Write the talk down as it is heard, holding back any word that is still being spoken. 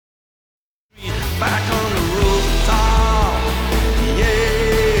back on the rooftop.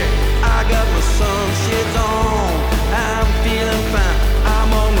 Yeah, I got my sunshades on. I'm feeling fine.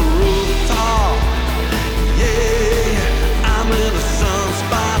 I'm on the rooftop. Yeah, I'm in a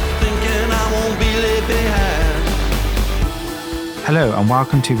sunspot thinking I won't be left behind. Hello and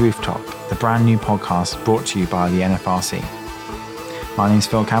welcome to Rooftop, the brand new podcast brought to you by the NFRC. My name's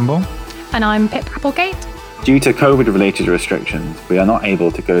Phil Campbell. And I'm Pip Applegate. Due to COVID-related restrictions, we are not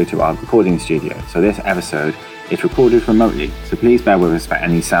able to go to our recording studio, so this episode is recorded remotely, so please bear with us for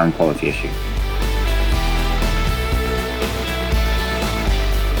any sound quality issues.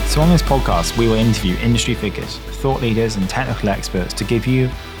 So on this podcast, we will interview industry figures, thought leaders and technical experts to give you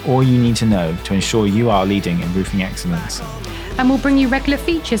all you need to know to ensure you are leading in roofing excellence. And we'll bring you regular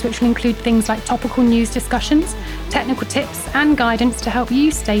features which will include things like topical news discussions, technical tips and guidance to help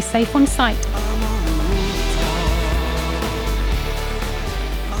you stay safe on site.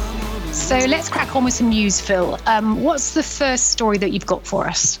 So let's crack on with some news, Phil. What's the first story that you've got for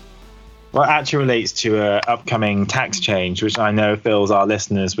us? Well, it actually relates to an upcoming tax change, which I know fills our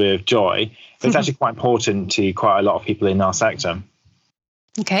listeners with joy. But it's actually quite important to quite a lot of people in our sector.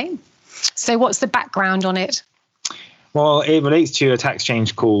 Okay. So what's the background on it? Well, it relates to a tax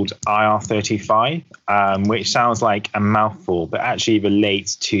change called IR35, which sounds like a mouthful, but actually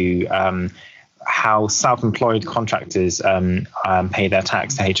relates to how self-employed contractors pay their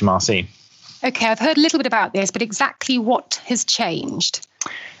tax to HMRC. Okay, I've heard a little bit about this, but exactly what has changed?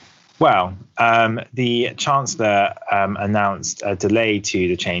 Well, the Chancellor announced a delay to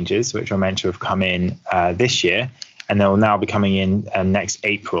the changes, which were meant to have come in this year, and they will now be coming in next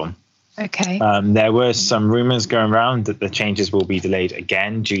April. Okay. There were some rumours going around that the changes will be delayed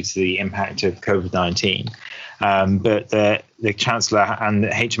again due to the impact of COVID-19. But the Chancellor and the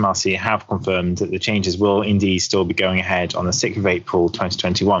HMRC have confirmed that the changes will indeed still be going ahead on the 6th of April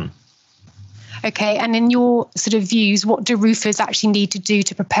 2021. Okay, and in your sort of views, what do roofers actually need to do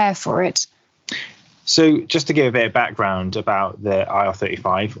to prepare for it? So just to give a bit of background about the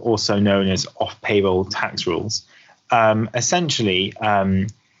IR35, also known as off-payroll tax rules, essentially, at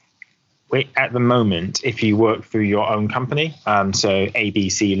the moment, if you work through your own company, so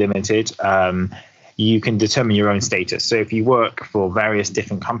ABC Limited, you can determine your own status. So if you work for various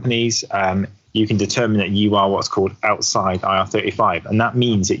different companies, you can determine that you are what's called outside IR35. And that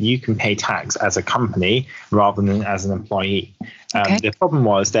means that you can pay tax as a company rather than as an employee. Okay. The problem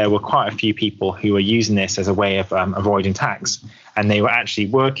was there were quite a few people who were using this as a way of avoiding tax. And they were actually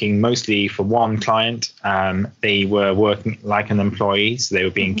working mostly for one client. They were working like an employee, so they were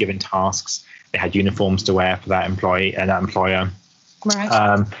being given tasks. They had uniforms to wear for that employee and that employer.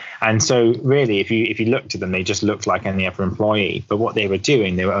 Right. And so really, if you looked at them, they just looked like any other employee. But what they were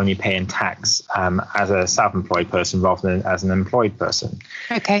doing, they were only paying tax as a self-employed person rather than as an employed person.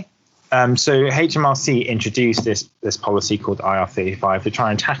 Okay. So HMRC introduced this policy called IR35 to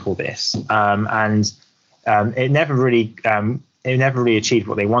try and tackle this. It never really achieved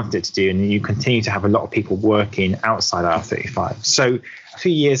what they wanted it to do. And you continue to have a lot of people working outside IR35. So a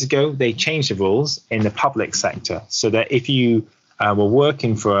few years ago, they changed the rules in the public sector so that if you were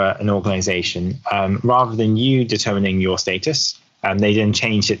working for an organization, rather than you determining your status, they then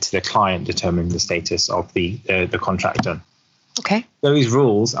changed it to the client determining the status of the contractor. Okay. Those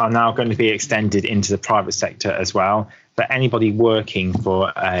rules are now going to be extended into the private sector as well for anybody working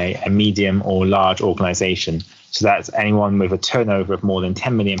for a medium or large organization. So that's anyone with a turnover of more than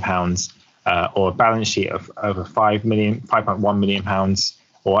 £10 million or a balance sheet of over £5.1 million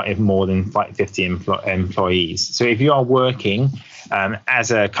or if more than 50 employees. So if you are working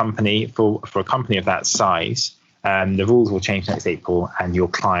as a company for a company of that size, the rules will change next April and your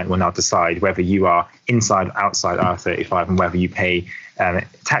client will now decide whether you are inside or outside IR35 and whether you pay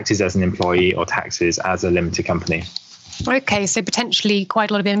taxes as an employee or taxes as a limited company. Okay, so potentially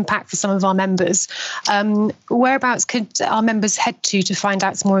quite a lot of impact for some of our members. Whereabouts could our members head to find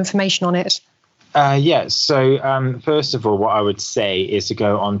out some more information on it? Yes. So first of all, what I would say is to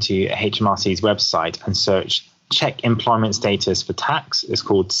go onto HMRC's website and search Check Employment Status for Tax. It's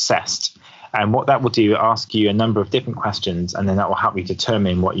called CEST. And what that will do, ask you a number of different questions, and then that will help you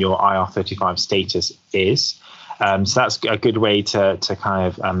determine what your IR35 status is. So that's a good way to kind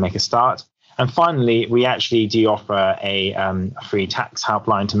of make a start. And finally, we actually do offer a free tax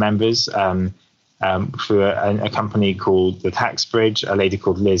helpline to members through a company called the Tax Bridge, a lady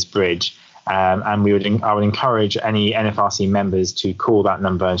called Liz Bridge. And I would encourage any NFRC members to call that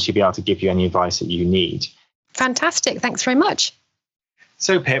number and she'll be able to give you any advice that you need. Fantastic. Thanks very much.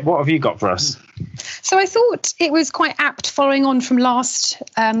 So, Pip, what have you got for us? So I thought it was quite apt, following on from last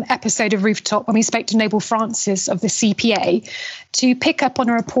episode of Rooftop when we spoke to Noble Francis of the CPA, to pick up on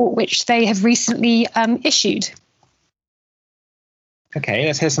a report which they have recently issued. Okay,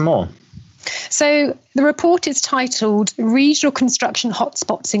 let's hear some more. So the report is titled Regional Construction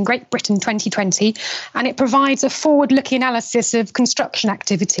Hotspots in Great Britain 2020, and it provides a forward-looking analysis of construction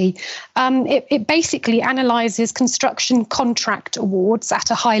activity. It basically analyses construction contract awards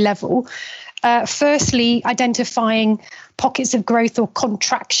at a high level, firstly identifying pockets of growth or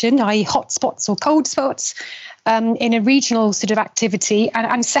contraction, i.e. hotspots or cold spots, in a regional sort of activity,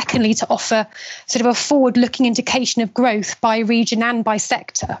 and secondly to offer sort of a forward-looking indication of growth by region and by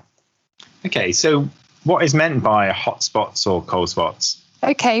sector. Okay, so what is meant by hotspots or cold spots?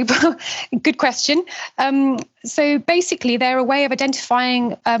 Okay, good question. So basically, they're a way of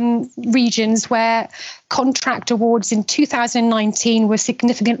identifying regions where contract awards in 2019 were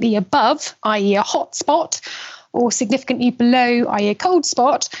significantly above, i.e. a hotspot, or significantly below, i.e. a cold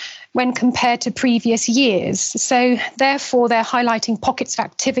spot, when compared to previous years. So therefore, they're highlighting pockets of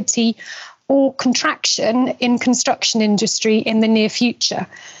activity or contraction in construction industry in the near future.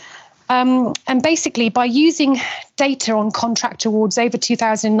 And basically, by using data on contract awards over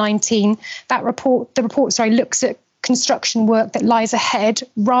 2019, the report looks at construction work that lies ahead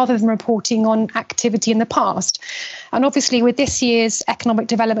rather than reporting on activity in the past. And obviously, with this year's economic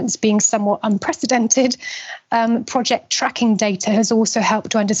developments being somewhat unprecedented, project tracking data has also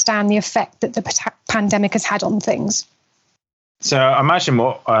helped to understand the effect that the pandemic has had on things. So I imagine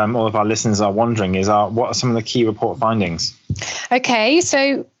what all of our listeners are wondering is, what are some of the key report findings? Okay,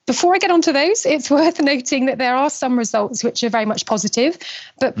 so before I get onto those, it's worth noting that there are some results which are very much positive,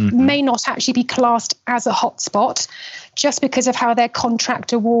 but may not actually be classed as a hotspot just because of how their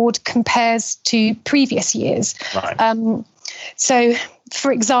contract award compares to previous years. Right. So,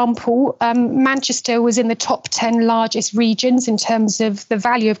 for example, Manchester was in the top 10 largest regions in terms of the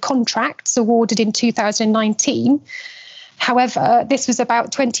value of contracts awarded in 2019. However, this was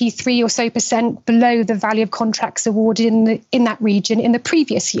about 23% or so below the value of contracts awarded in that region in the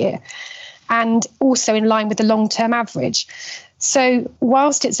previous year, and also in line with the long-term average. So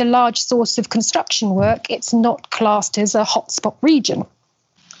whilst it's a large source of construction work, it's not classed as a hotspot region.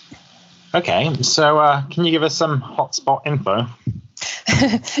 Okay, so can you give us some hotspot info?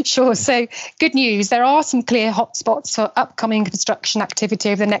 Sure. So good news. There are some clear hotspots for upcoming construction activity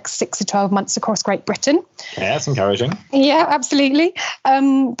over the next 6 to 12 months across Great Britain. Yeah, that's encouraging. Yeah, absolutely.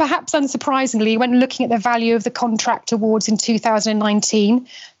 Perhaps unsurprisingly, when looking at the value of the contract awards in 2019,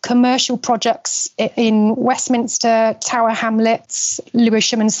 commercial projects in Westminster, Tower Hamlets,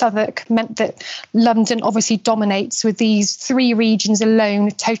 Lewisham and Southwark meant that London obviously dominates, with these three regions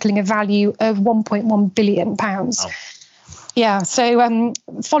alone totaling a value of £1.1 billion. Oh. Yeah, so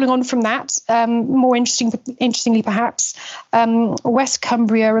following on from that, more interestingly perhaps, West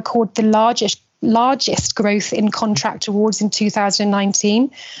Cumbria recorded the largest growth in contract awards in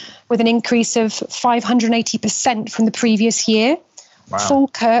 2019, with an increase of 580% from the previous year. Wow.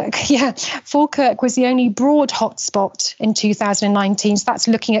 Falkirk was the only broad hotspot in 2019. So that's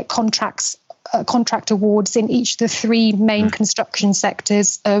looking at contract awards in each of the three main construction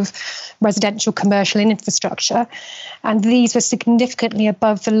sectors of residential, commercial and infrastructure. And these were significantly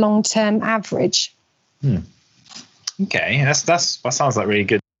above the long-term average. Okay, that sounds like really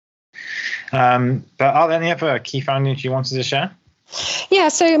good. But are there any other key findings you wanted to share? Yeah,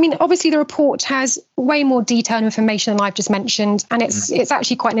 so I mean, obviously the report has way more detailed information than I've just mentioned, and it's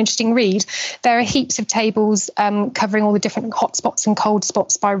actually quite an interesting read. There are heaps of tables covering all the different hotspots and cold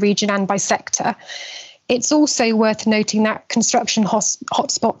spots by region and by sector. It's also worth noting that construction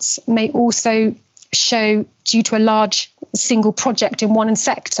hotspots may also show due to a large single project in one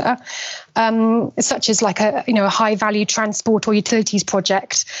sector, such as like a high value transport or utilities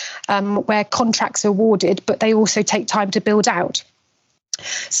project, where contracts are awarded, but they also take time to build out.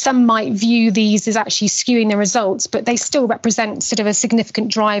 Some might view these as actually skewing the results, but they still represent sort of a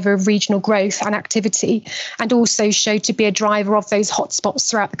significant driver of regional growth and activity, and also show to be a driver of those hotspots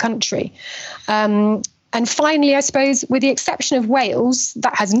throughout the country. And finally, I suppose, with the exception of Wales,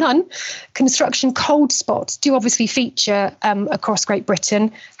 that has none, construction cold spots do obviously feature across Great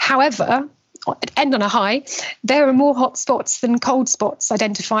Britain. However, end on a high, there are more hotspots than cold spots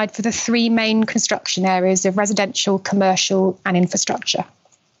identified for the three main construction areas of residential, commercial and infrastructure.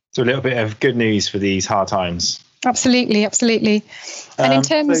 So a little bit of good news for these hard times. Absolutely. And in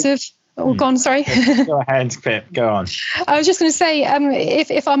terms of... Oh, go on, sorry. Go ahead, Pip, go on. I was just going to say,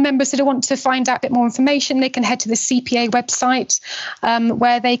 if our members sort of want to find out a bit more information, they can head to the CPA website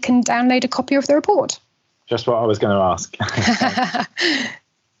where they can download a copy of the report. Just what I was going to ask.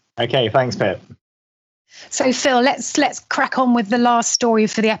 Okay, thanks, Pip. So Phil, let's crack on with the last story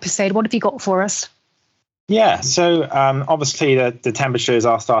for the episode. What have you got for us? Yeah, so obviously the temperatures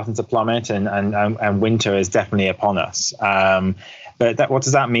are starting to plummet, and winter is definitely upon us. But what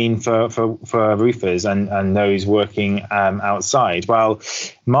does that mean for roofers and those working outside? Well,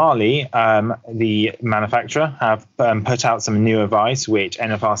 Marley, the manufacturer, have put out some new advice which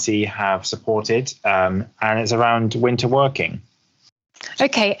NFRC have supported, and it's around winter working.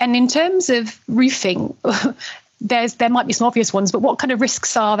 Okay, and in terms of roofing, there might be some obvious ones, but what kind of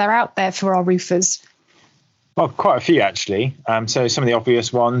risks are there out there for our roofers? Well, quite a few actually. So some of the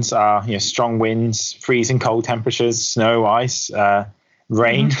obvious ones are, strong winds, freezing cold temperatures, snow, ice,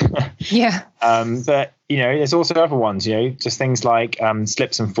 rain. Yeah. But there's also other ones. Just things like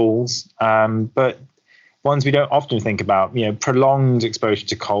slips and falls. But ones we don't often think about. Prolonged exposure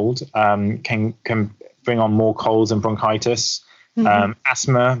to cold can bring on more colds and bronchitis.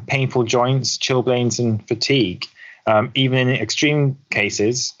 Asthma, painful joints, chilblains, and fatigue. Even in extreme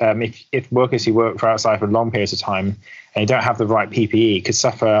cases, if workers who work outside for long periods of time and don't have the right PPE could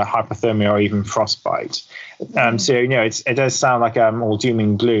suffer hypothermia or even frostbite. So it does sound like all doom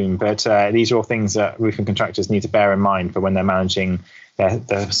and gloom, but these are all things that roofing contractors need to bear in mind for when they're managing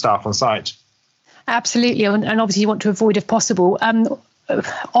their staff on site. Absolutely, and obviously you want to avoid if possible.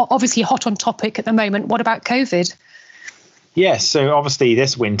 Obviously hot on topic at the moment. What about COVID? Yes, so obviously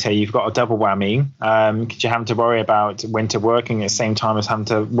this winter you've got a double whammy because you're having to worry about winter working at the same time as having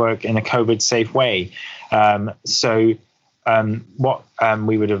to work in a COVID-safe way. What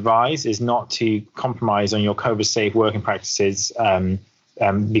we would advise is not to compromise on your COVID-safe working practices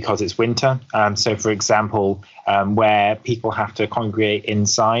because it's winter. So, for example, where people have to congregate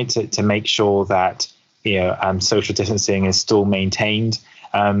inside to make sure that social distancing is still maintained.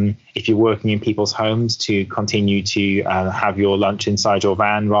 If you're working in people's homes, to continue to have your lunch inside your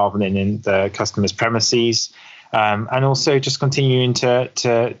van rather than in the customer's premises, and also just continuing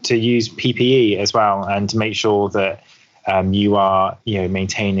to use PPE as well, and to make sure that you are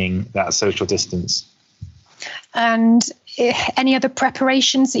maintaining that social distance. And any other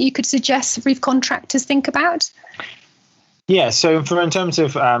preparations that you could suggest roof contractors think about? Yeah, so in terms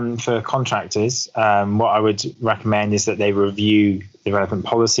of for contractors, what I would recommend is that they review the relevant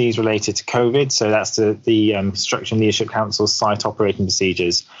policies related to COVID. So that's the Construction Leadership Council's site operating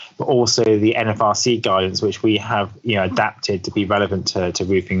procedures, but also the NFRC guidance, which we have adapted to be relevant to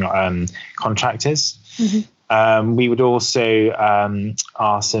roofing contractors. Mm-hmm. We would also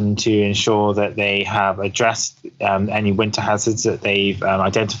ask them to ensure that they have addressed any winter hazards that they've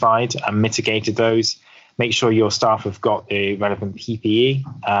identified and mitigated those. Make sure your staff have got the relevant PPE.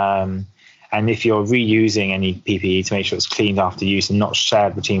 And if you're reusing any PPE, to make sure it's cleaned after use and not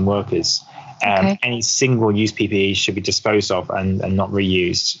shared between workers. Any single-use PPE should be disposed of and not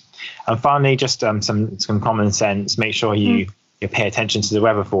reused. And finally, just some common sense. Make sure you pay attention to the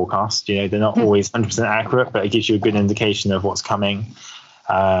weather forecast. They're not always 100% accurate, but it gives you a good indication of what's coming.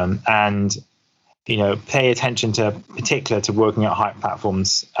 And pay attention particular to working at height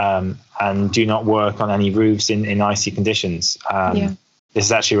platforms, and do not work on any roofs in icy conditions. This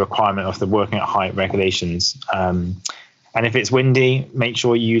is actually a requirement of the working at height regulations. And if it's windy, make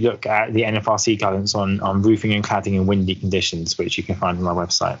sure you look at the NFRC guidance on roofing and cladding in windy conditions, which you can find on our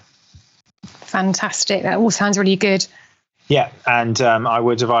website. Fantastic. That all sounds really good. Yeah, and I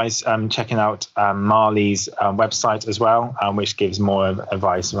would advise checking out Marley's website as well, which gives more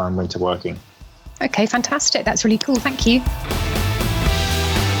advice around winter working. Okay, fantastic. That's really cool. Thank you.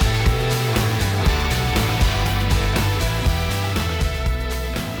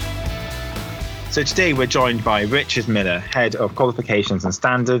 So today we're joined by Richard Miller, Head of Qualifications and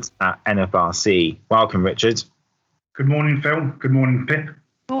Standards at NFRC. Welcome, Richard. Good morning, Phil. Good morning, Pip.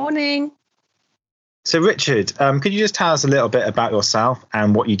 Morning. So Richard, could you just tell us a little bit about yourself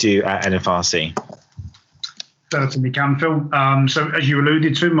and what you do at NFRC? Certainly can, Phil. So as you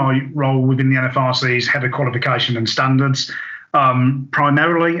alluded to, my role within the NFRC is Head of Qualification and Standards.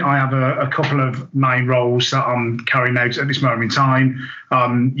 Primarily, I have a couple of main roles that I'm carrying out at this moment in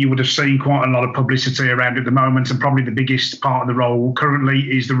time. You would have seen quite a lot of publicity around at the moment, and probably the biggest part of the role currently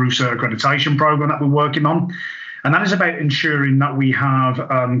is the Roof Cert accreditation program that we're working on. And that is about ensuring that we have,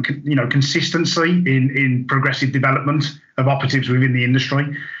 consistency in progressive development of operatives within the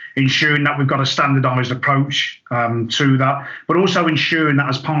industry, ensuring that we've got a standardised approach to that, but also ensuring that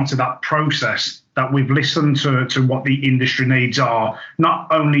as part of that process that we've listened to what the industry needs are, not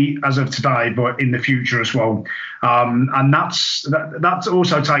only as of today, but in the future as well. And that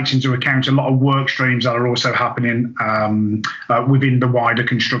also takes into account a lot of work streams that are also happening within the wider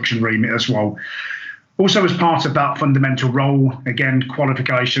construction remit as well. Also, as part of that fundamental role, again,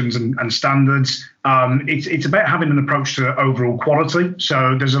 qualifications and standards, it's about having an approach to overall quality.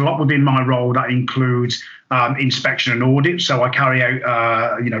 So there's a lot within my role that includes inspection and audit. So I carry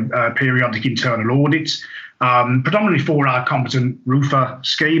out, periodic internal audits, predominantly for our competent roofer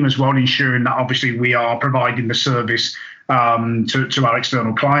scheme as well, ensuring that obviously we are providing the service to our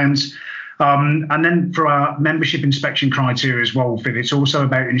external clients. And then for our membership inspection criteria as well, Phil, it's also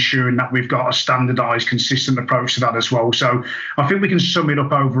about ensuring that we've got a standardised, consistent approach to that as well. So I think we can sum it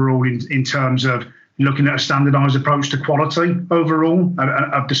up overall in terms of looking at a standardised approach to quality overall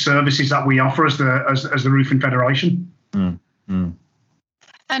of the services that we offer as the Roofing Federation. And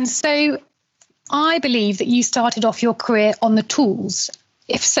so I believe that you started off your career on the tools.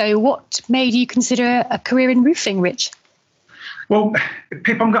 If so, what made you consider a career in roofing, Rich? Well,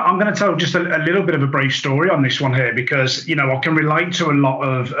 Pip, I'm going to tell just a little bit of a brief story on this one here because, I can relate to a lot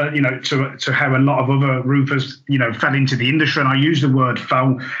of, to how a lot of other roofers, fell into the industry. And I use the word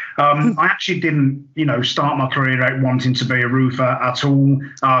fell. I actually didn't, start my career out wanting to be a roofer at all.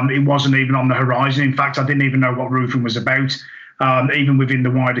 It wasn't even on the horizon. In fact, I didn't even know what roofing was about. Even within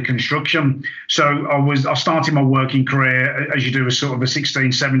the wider construction. So I started my working career, as you do, as sort of a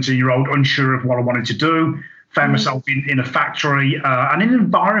 16, 17-year-old, unsure of what I wanted to do. Found myself in a factory and in an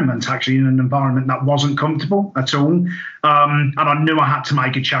environment that wasn't comfortable at all. And I knew I had to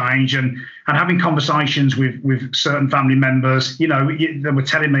make a change. And having conversations with certain family members, they were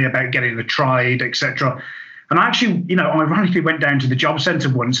telling me about getting a trade, etc. And I actually, ironically went down to the job centre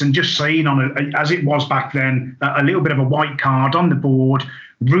once and just seen as it was back then, a little bit of a white card on the board,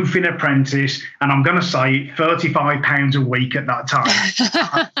 roofing apprentice, and I'm going to say £35 a week at that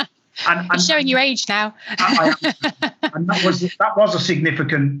time. And showing your age now. And that was a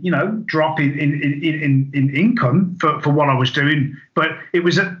significant, drop in income for what I was doing. But it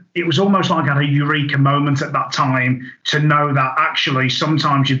was almost like I had a eureka moment at that time to know that actually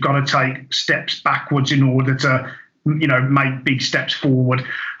sometimes you've got to take steps backwards in order to, make big steps forward.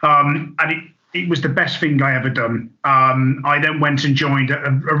 And it was the best thing I ever done. I then went and joined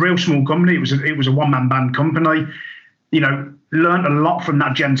a real small company. It was a one-man band company. Learned a lot from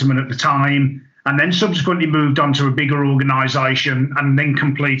that gentleman at the time, and then subsequently moved on to a bigger organisation, and then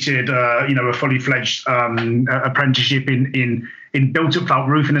completed, a fully fledged apprenticeship in built-up felt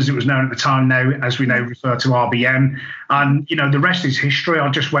roofing, as it was known at the time. Now, as we now refer to RBM, and the rest is history. I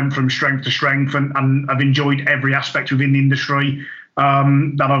just went from strength to strength, and I've enjoyed every aspect within the industry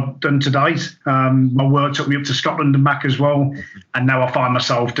that I've done to date. My work took me up to Scotland and back as well, and now I find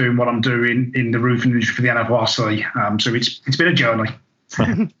myself doing what I'm doing in the roofing industry for the NFRC. So it's been a journey.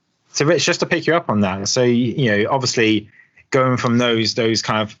 So, Rich, just to pick you up on that, so obviously going from those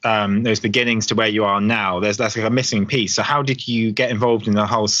kind of those beginnings to where you are now, that's like a missing piece. So, how did you get involved in the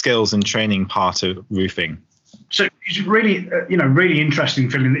whole skills and training part of roofing? So it's really, really interesting,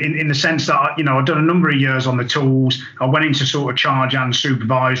 Phil, in the sense that, I've done a number of years on the tools. I went into sort of charge and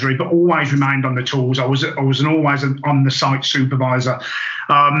supervisory, but always remained on the tools. I was always an on-the-site supervisor.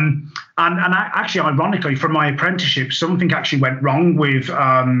 And actually, ironically, from my apprenticeship, something actually went wrong with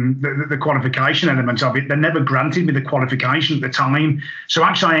the qualification element of it. They never granted me the qualification at the time. So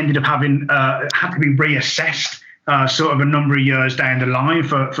actually, I ended up having had to be reassessed sort of a number of years down the line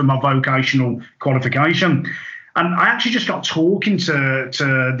for my vocational qualification. And I actually just got talking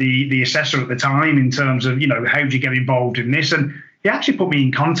to the assessor at the time in terms of, how do you get involved in this? And he actually put me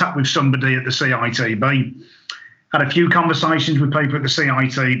in contact with somebody at the CITB. Had a few conversations with people at the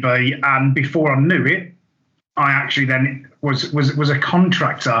CITB, and before I knew it, I actually then was a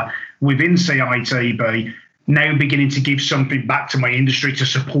contractor within CITB, now beginning to give something back to my industry to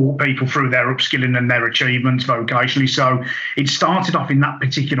support people through their upskilling and their achievements vocationally. So it started off in that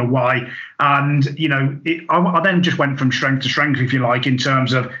particular way. And, I then just went from strength to strength, if you like, in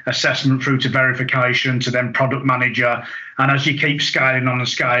terms of assessment through to verification to then product manager. And as you keep scaling on,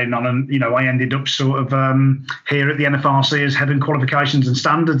 and, I ended up sort of here at the NFRC as head of qualifications and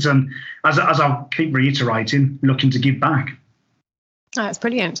standards. And as I'll keep reiterating, looking to give back. Oh, that's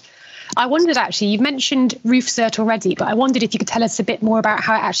brilliant. I wondered, actually, you've mentioned RoofCert already, but I wondered if you could tell us a bit more about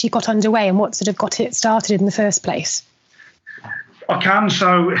how it actually got underway and what sort of got it started in the first place. I can.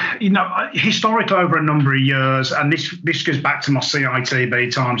 So, historically over a number of years, and this goes back to my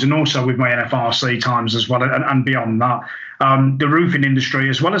CITB times and also with my NFRC times as well, and beyond that, the roofing industry,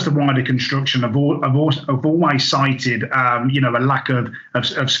 as well as the wider construction, have always cited, a lack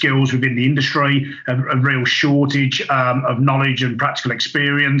of skills within the industry, a real shortage of knowledge and practical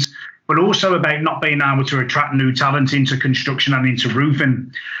experience, but also about not being able to attract new talent into construction and into roofing.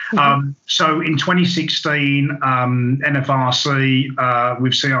 Mm-hmm. So in 2016, NFRC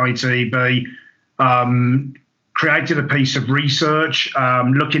with CITB created a piece of research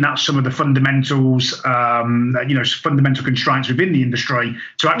looking at some of the fundamentals, fundamental constraints within the industry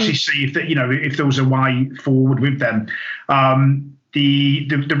to actually see if there was a way forward with them.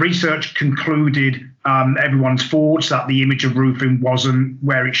 The research concluded everyone's thoughts that the image of roofing wasn't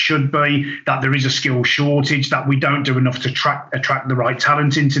where it should be, that there is a skill shortage, that we don't do enough to attract the right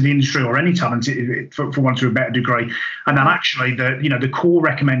talent into the industry, or any talent for one to a better degree. And then actually the core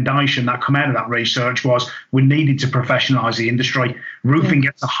recommendation that come out of that research was we needed to professionalise the industry. Roofing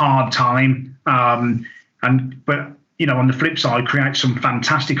gets a hard time, but on the flip side, creates some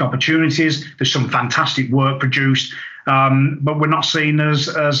fantastic opportunities. There's some fantastic work produced. But we're not seen as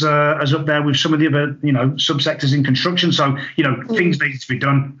up there with some of the other subsectors in construction. So things need to be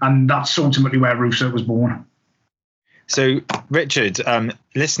done, and that's ultimately where RoofCert was born. So Richard,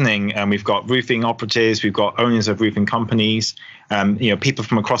 listening, we've got roofing operatives, we've got owners of roofing companies, people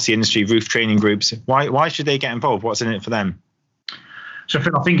from across the industry, roof training groups. Why should they get involved? What's in it for them? So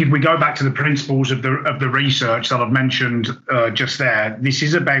Phil, I think if we go back to the principles of the research that I've mentioned just there, this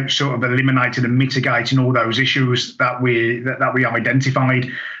is about sort of eliminating and mitigating all those issues that we identified.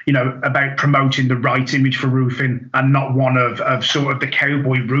 About promoting the right image for roofing, and not one of sort of the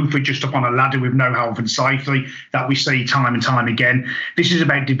cowboy roofer just up on a ladder with no health and safety that we see time and time again. This is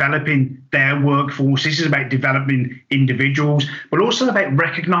about developing their workforce. This is about developing individuals, but also about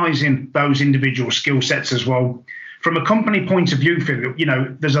recognising those individual skill sets as well. From a company point of view, Phil,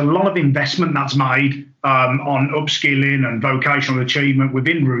 there's a lot of investment that's made on upskilling and vocational achievement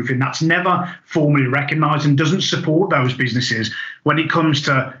within roofing that's never formally recognised and doesn't support those businesses when it comes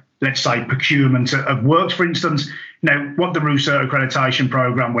to, let's say, procurement of works, for instance. What the RoofCert accreditation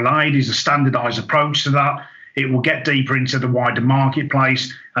programme will aid is a standardised approach to that. It will get deeper into the wider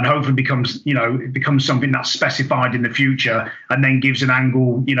marketplace and hopefully becomes something that's specified in the future, and then gives an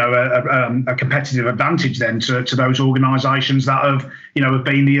angle, a competitive advantage then to those organisations that have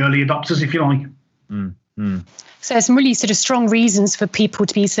been the early adopters, if you like. So there's some really sort of strong reasons for people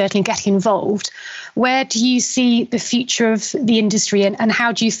to be certainly getting involved. Where do you see the future of the industry, and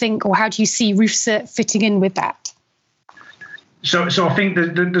how do you think, or how do you see RoofCert fitting in with that? So I think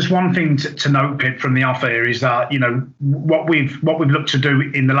that there's one thing to note, Pip, from the off here is that what we've looked to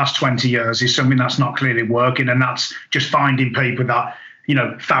do in the last 20 years is something that's not clearly working, and that's just finding people that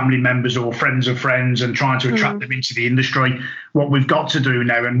family members or friends of friends and trying to attract them into the industry. What we've got to do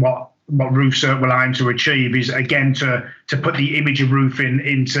now, and what RoofCert will aim to achieve, is again to put the image of roofing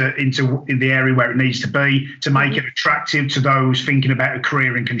into the area where it needs to be, to make it attractive to those thinking about a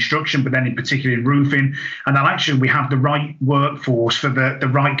career in construction, but then in particular in roofing, and that actually we have the right workforce for the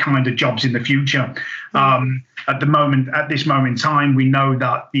right kind of jobs in the future. At this moment in time, we know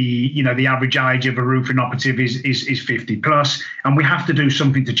that the average age of a roofing operative is 50 plus, and we have to do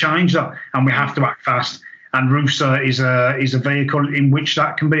something to change that, and we have to act fast. And RoofCert is a vehicle in which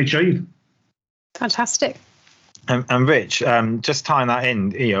that can be achieved. Fantastic. And Rich, just tying that in,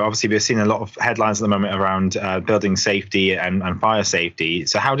 obviously we're seeing a lot of headlines at the moment around building safety and fire safety.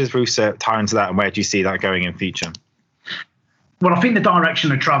 So how does RoofCert tie into that, and where do you see that going in future? Well, I think the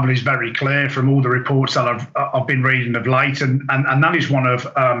direction of travel is very clear from all the reports that I've been reading of late, and that is one of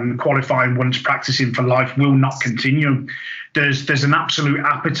qualifying once practicing for life will not continue. There's an absolute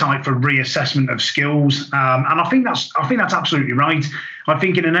appetite for reassessment of skills, and I think that's absolutely right. I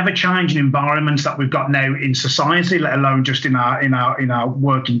think in an ever-changing environment that we've got now in society, let alone just in our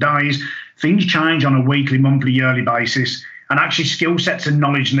working days, things change on a weekly, monthly, yearly basis, and actually skill sets and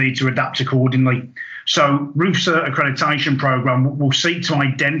knowledge need to adapt accordingly. So RoofCert accreditation programme will seek to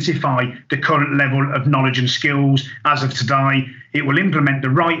identify the current level of knowledge and skills as of today. It will implement the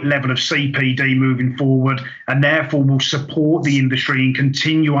right level of CPD moving forward, and therefore will support the industry in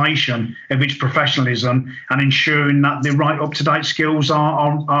continuation of its professionalism and ensuring that the right up-to-date skills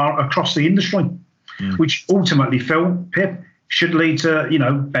are across the industry, which ultimately, Pip, should lead to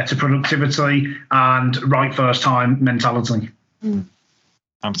better productivity and right first time mentality.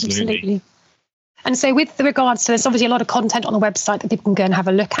 Absolutely. And so with regards to, there's obviously a lot of content on the website that people can go and have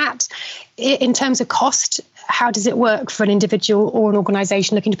a look at. In terms of cost, how does it work for an individual or an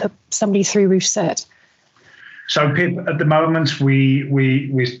organisation looking to put somebody through RoofCert? So, Pip, at the moment, we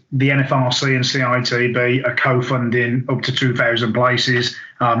the NFRC and CITB are co-funding up to 2,000 places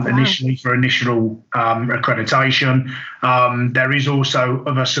initially for initial accreditation. There is also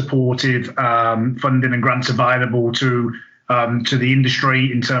other supportive funding and grants available to the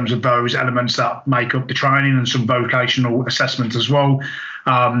industry in terms of those elements that make up the training and some vocational assessment as well.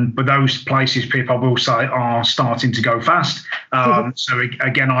 But those places, Pip, I will say, are starting to go fast. So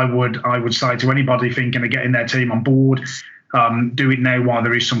again, I would say to anybody thinking of getting their team on board, do it now while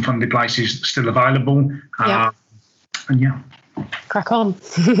there is some funded places still available. And crack on.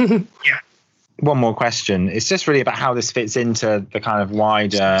 One more question. It's just really about how this fits into the kind of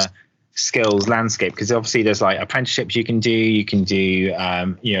wider skills landscape, because obviously there's like apprenticeships you can do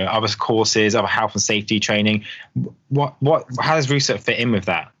other courses, other health and safety training. How does RoofCert fit in with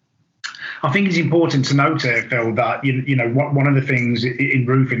that? I think it's important to note here, Phil, that one of the things in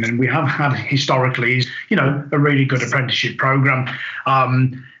roofing, and we have had historically, is a really good apprenticeship program.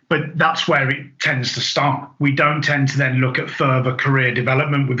 But that's where it tends to stop. We don't tend to then look at further career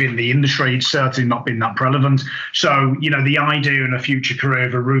development within the industry. It's certainly not been that relevant. So, the idea in a future career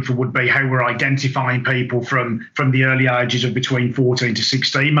of a roofer would be how we're identifying people from the early ages of between 14 to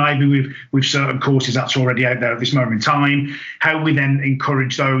 16, maybe with certain courses that's already out there at this moment in time. How we then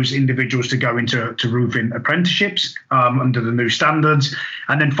encourage those individuals to go into roofing apprenticeships under the new standards.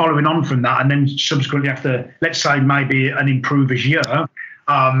 And then following on from that, and then subsequently after, let's say, maybe an improver's year,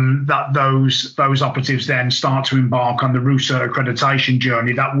 that those operatives then start to embark on the RoofCert accreditation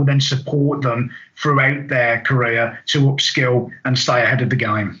journey that will then support them throughout their career to upskill and stay ahead of the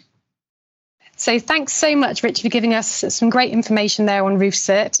game. So thanks so much, Richard, for giving us some great information there on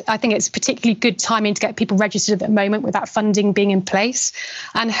RoofCert. I think it's particularly good timing to get people registered at the moment with that funding being in place.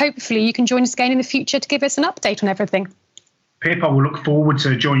 And hopefully you can join us again in the future to give us an update on everything. Pip, I will look forward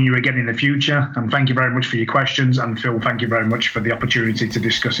to joining you again in the future. And thank you very much for your questions. And Phil, thank you very much for the opportunity to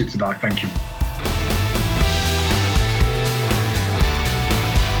discuss it today. Thank you.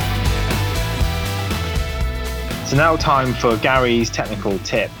 So now time for Gary's technical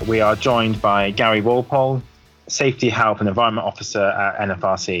tip. We are joined by Gary Walpole, Safety, Health and Environment Officer at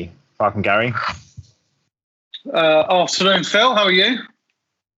NFRC. Welcome, Gary. Afternoon, Phil. How are you?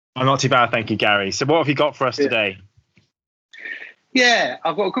 I'm not too bad, thank you, Gary. So what have you got for us today? Yeah,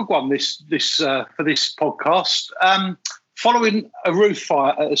 I've got a good one for this podcast. Following a roof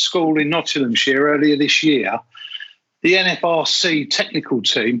fire at a school in Nottinghamshire earlier this year, the NFRC technical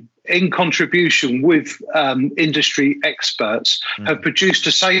team, in contribution with industry experts, have produced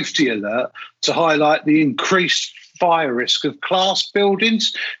a safety alert to highlight the increased fire risk of class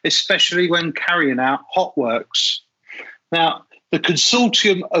buildings, especially when carrying out hot works. Now, the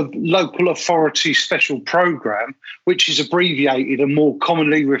Consortium of Local Authority Special Programme, which is abbreviated and more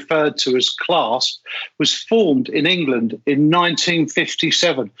commonly referred to as CLASP, was formed in England in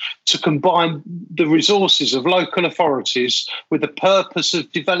 1957 to combine the resources of local authorities with the purpose of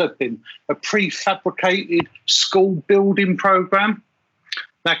developing a prefabricated school building programme.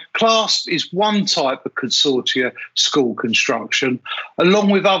 Now, CLASP is one type of consortia school construction, along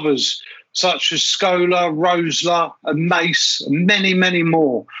with others such as Schola, Rosler and Mace, and many, many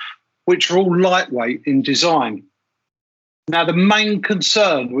more, which are all lightweight in design. Now, the main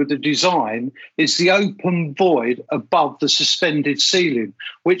concern with the design is the open void above the suspended ceiling,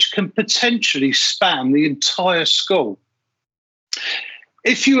 which can potentially span the entire school.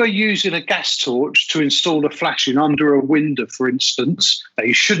 If you are using a gas torch to install a flashing under a window, for instance, now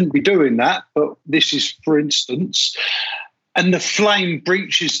you shouldn't be doing that, but this is for instance, and the flame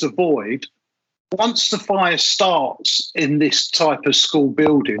breaches the void, once the fire starts in this type of school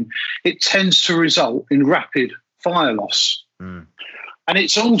building, it tends to result in rapid fire loss. And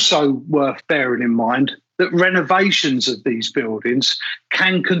it's also worth bearing in mind that renovations of these buildings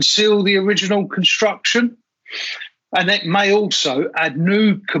can conceal the original construction, and it may also add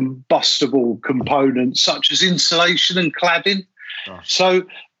new combustible components such as insulation and cladding. So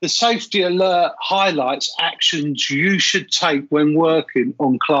the safety alert highlights actions you should take when working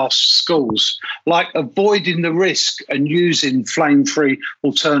on class schools, like avoiding the risk and using flame-free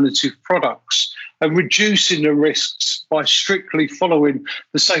alternative products, and reducing the risks by strictly following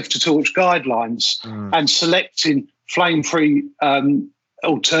the Safe to Torch guidelines and selecting flame-free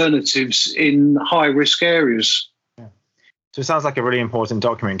alternatives in high-risk areas. So it sounds like a really important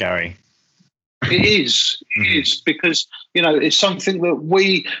document, Gary. It is because, it's something that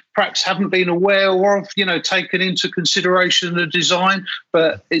we perhaps haven't been aware of, taken into consideration the design,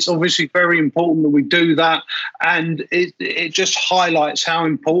 but it's obviously very important that we do that. And it just highlights how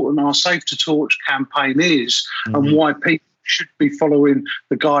important our Safe to Torch campaign is and why people should be following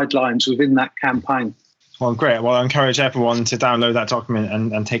the guidelines within that campaign. Well, great. Well, I encourage everyone to download that document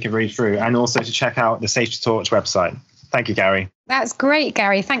and take a read through, and also to check out the Safe to Torch website. Thank you, Gary. That's great,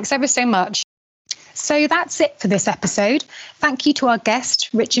 Gary. Thanks ever so much. So that's it for this episode. Thank you to our guest,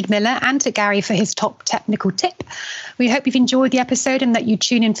 Richard Miller, and to Gary for his top technical tip. We hope you've enjoyed the episode and that you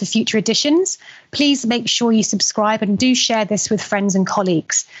tune in for future editions. Please make sure you subscribe and do share this with friends and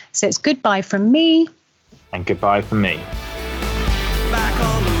colleagues. So it's goodbye from me. And goodbye from me.